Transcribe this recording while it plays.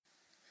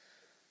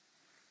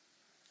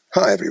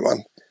Hi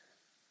everyone.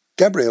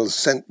 Gabrielle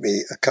sent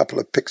me a couple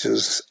of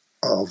pictures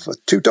of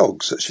two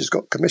dogs that she's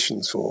got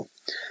commissions for.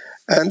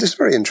 And it's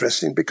very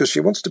interesting because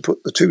she wants to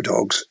put the two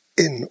dogs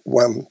in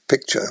one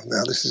picture.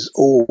 Now, this is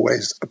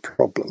always a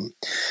problem.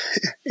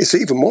 It's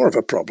even more of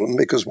a problem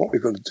because what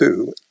we've got to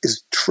do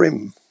is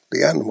trim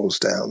the animals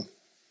down.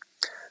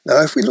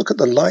 Now, if we look at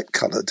the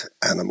light-coloured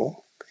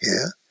animal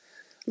here,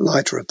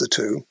 lighter of the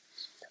two,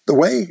 the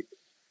way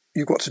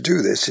you've got to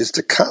do this is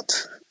to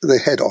cut the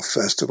head off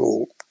first of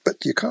all,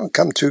 but you can't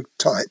come too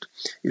tight.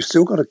 You've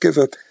still got to give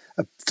a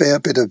fair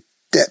bit of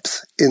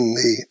depth in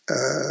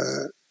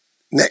the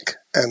neck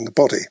and the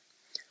body.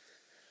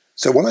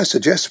 So what I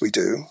suggest we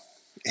do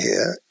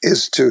here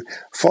is to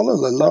follow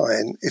the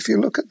line. If you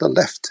look at the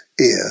left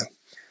ear,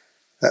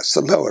 that's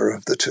the lower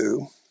of the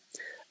two,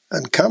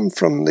 and come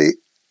from the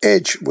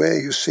edge where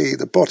you see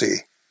the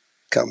body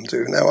come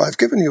to. Now, I've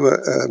given you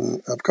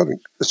I've got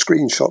a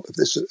screenshot of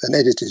this, an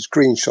edited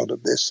screenshot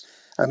of this,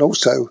 and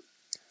also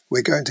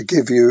we're going to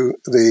give you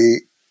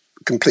the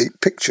complete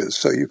pictures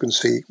so you can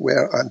see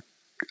where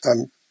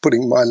I'm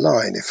putting my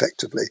line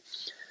effectively.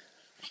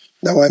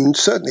 Now, I'm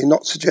certainly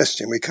not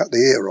suggesting we cut the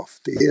ear off.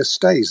 The ear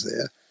stays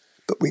there,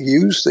 but we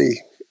use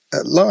the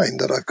line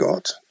that I've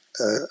got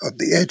of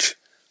the edge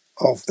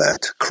of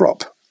that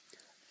crop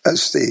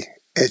as the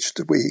edge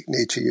that we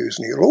need to use.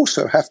 And you'll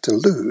also have to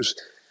lose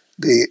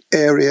the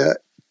area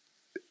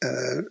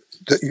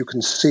that you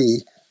can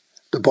see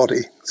the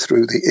body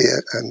through the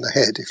ear and the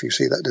head. If you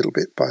see that little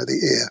bit by the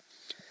ear,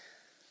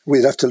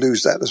 we'd have to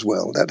lose that as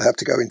well. That'd have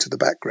to go into the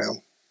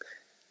background.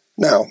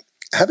 Now,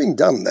 having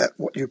done that,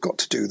 what you've got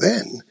to do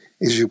then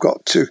is you've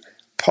got to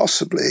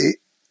possibly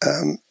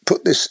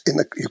put this in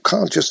the, you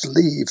can't just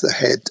leave the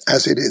head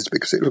as it is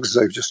because it looks as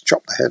though you've just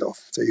chopped the head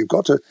off. So you've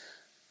got to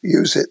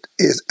use it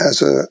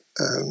as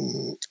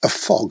a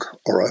fog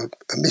or a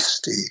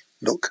misty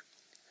look.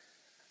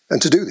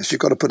 And to do this, you've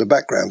got to put a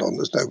background on.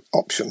 There's no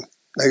option.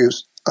 Now,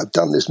 I've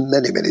done this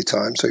many, many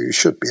times, so you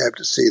should be able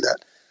to see that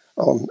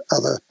on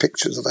other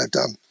pictures that I've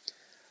done.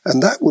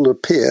 And that will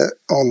appear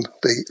on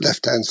the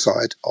left-hand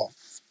side of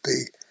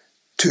the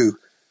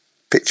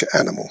two-picture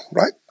animal,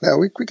 right? Now,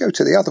 we go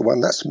to the other one.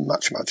 That's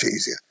much, much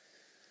easier.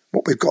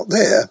 What we've got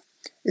there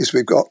is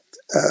we've got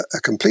a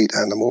complete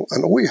animal,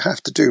 and all you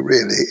have to do,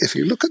 really, if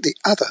you look at the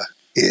other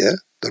ear,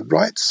 the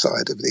right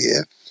side of the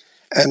ear,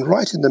 and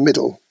right in the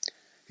middle,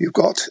 you've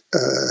got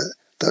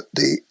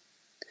the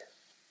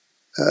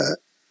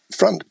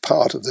front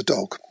part of the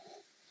dog.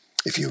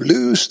 If you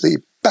lose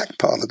the back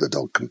part of the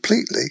dog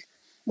completely,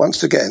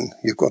 once again,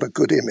 you've got a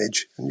good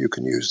image and you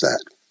can use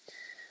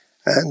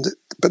that.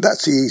 But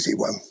that's the easy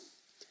one.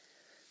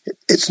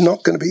 It's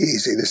not going to be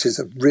easy. This is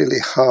a really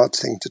hard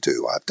thing to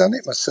do. I've done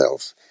it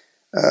myself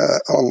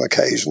on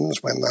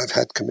occasions when I've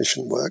had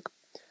commission work,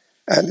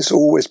 and it's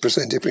always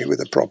presented me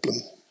with a problem.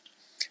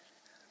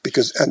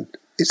 And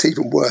it's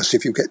even worse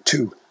if you get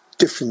two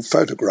different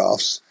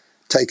photographs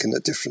taken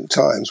at different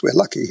times. We're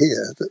lucky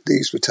here that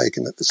these were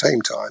taken at the same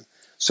time,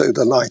 so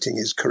the lighting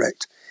is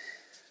correct.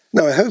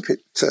 Now, I hope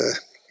it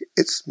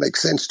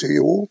makes sense to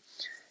you all.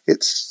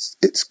 It's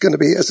going to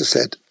be, as I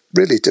said,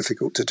 really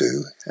difficult to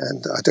do,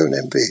 and I don't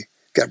envy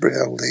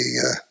Gabrielle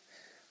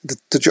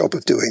the job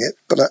of doing it.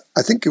 But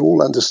I think you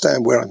all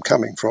understand where I'm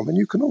coming from, and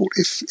you can all,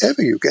 if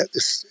ever you get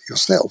this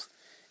yourself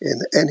in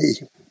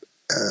any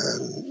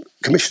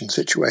commission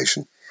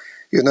situation,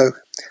 you know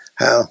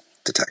how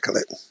to tackle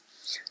it.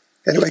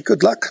 Anyway,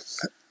 good luck.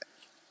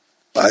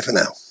 Bye for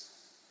now.